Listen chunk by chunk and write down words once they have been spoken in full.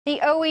The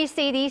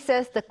OECD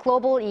says the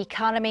global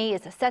economy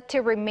is set to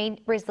remain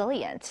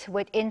resilient,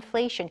 with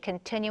inflation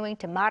continuing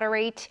to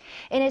moderate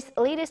in its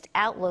latest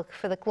outlook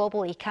for the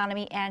global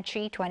economy and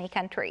G20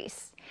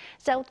 countries.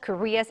 South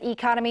Korea's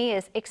economy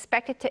is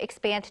expected to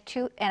expand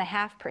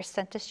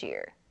 2.5% this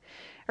year.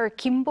 Our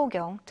Kim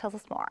Bo-kyoung tells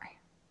us more.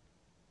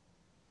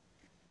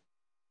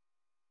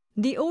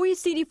 The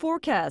OECD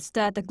forecasts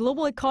that the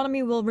global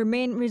economy will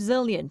remain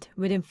resilient,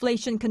 with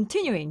inflation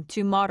continuing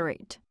to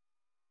moderate.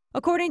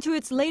 According to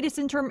its latest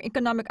interim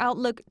economic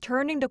outlook,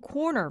 Turning the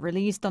Corner,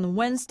 released on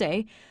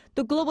Wednesday,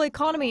 the global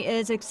economy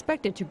is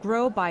expected to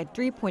grow by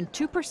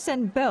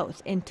 3.2%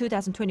 both in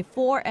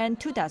 2024 and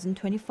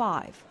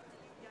 2025.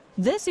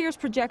 This year's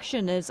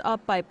projection is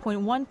up by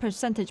 0.1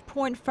 percentage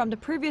point from the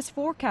previous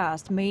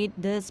forecast made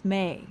this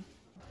May.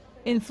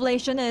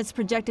 Inflation is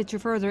projected to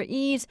further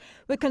ease,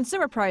 with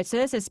consumer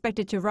prices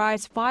expected to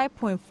rise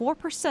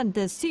 5.4%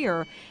 this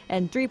year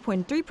and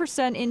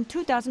 3.3% in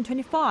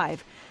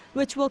 2025,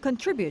 which will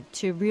contribute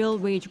to real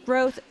wage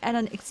growth and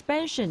an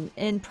expansion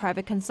in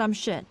private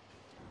consumption.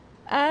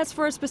 As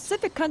for a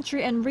specific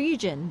country and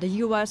region, the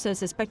U.S.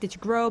 is expected to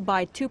grow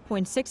by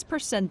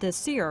 2.6%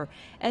 this year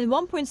and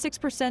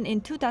 1.6%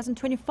 in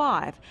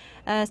 2025,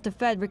 as the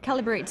Fed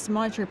recalibrates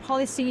monetary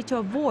policy to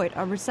avoid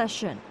a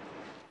recession.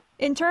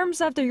 In terms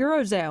of the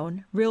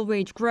Eurozone, real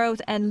wage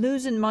growth and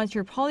loosened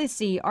monetary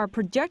policy are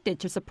projected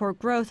to support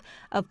growth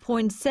of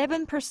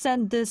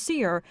 0.7% this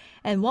year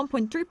and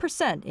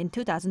 1.3% in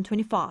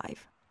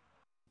 2025.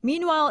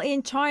 Meanwhile,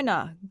 in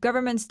China,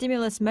 government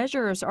stimulus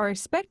measures are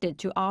expected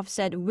to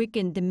offset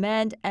weakened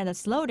demand and a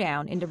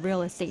slowdown in the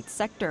real estate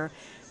sector,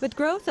 with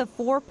growth of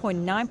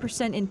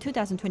 4.9% in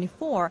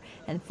 2024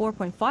 and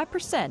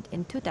 4.5%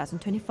 in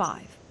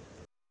 2025.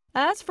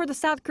 As for the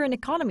South Korean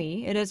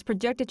economy, it is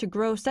projected to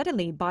grow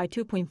steadily by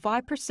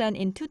 2.5%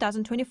 in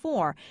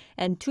 2024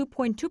 and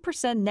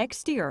 2.2%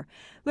 next year,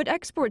 with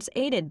exports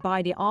aided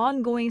by the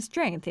ongoing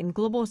strength in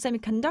global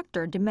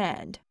semiconductor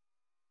demand.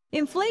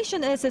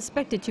 Inflation is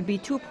expected to be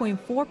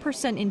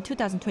 2.4% in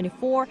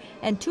 2024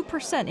 and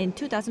 2% in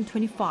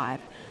 2025,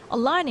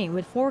 aligning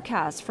with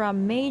forecasts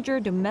from major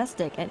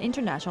domestic and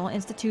international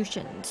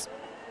institutions.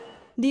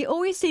 The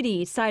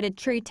OECD cited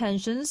trade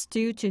tensions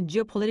due to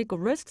geopolitical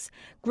risks,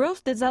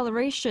 growth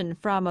deceleration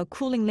from a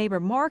cooling labor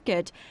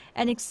market,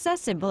 and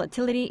excessive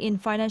volatility in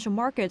financial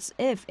markets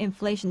if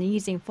inflation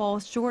easing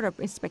falls short of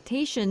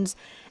expectations,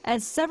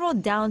 as several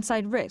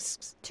downside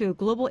risks to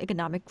global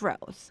economic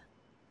growth.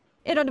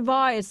 It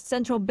advised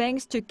central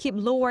banks to keep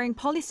lowering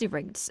policy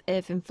rates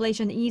if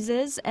inflation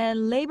eases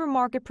and labor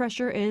market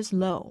pressure is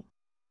low.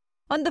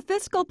 On the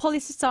fiscal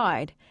policy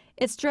side,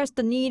 it stressed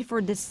the need for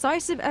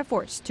decisive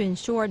efforts to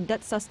ensure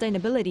debt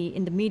sustainability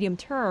in the medium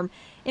term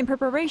in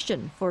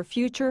preparation for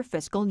future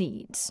fiscal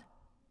needs.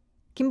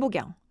 Kim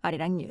Bo-kyoung,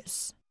 Arirang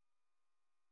News.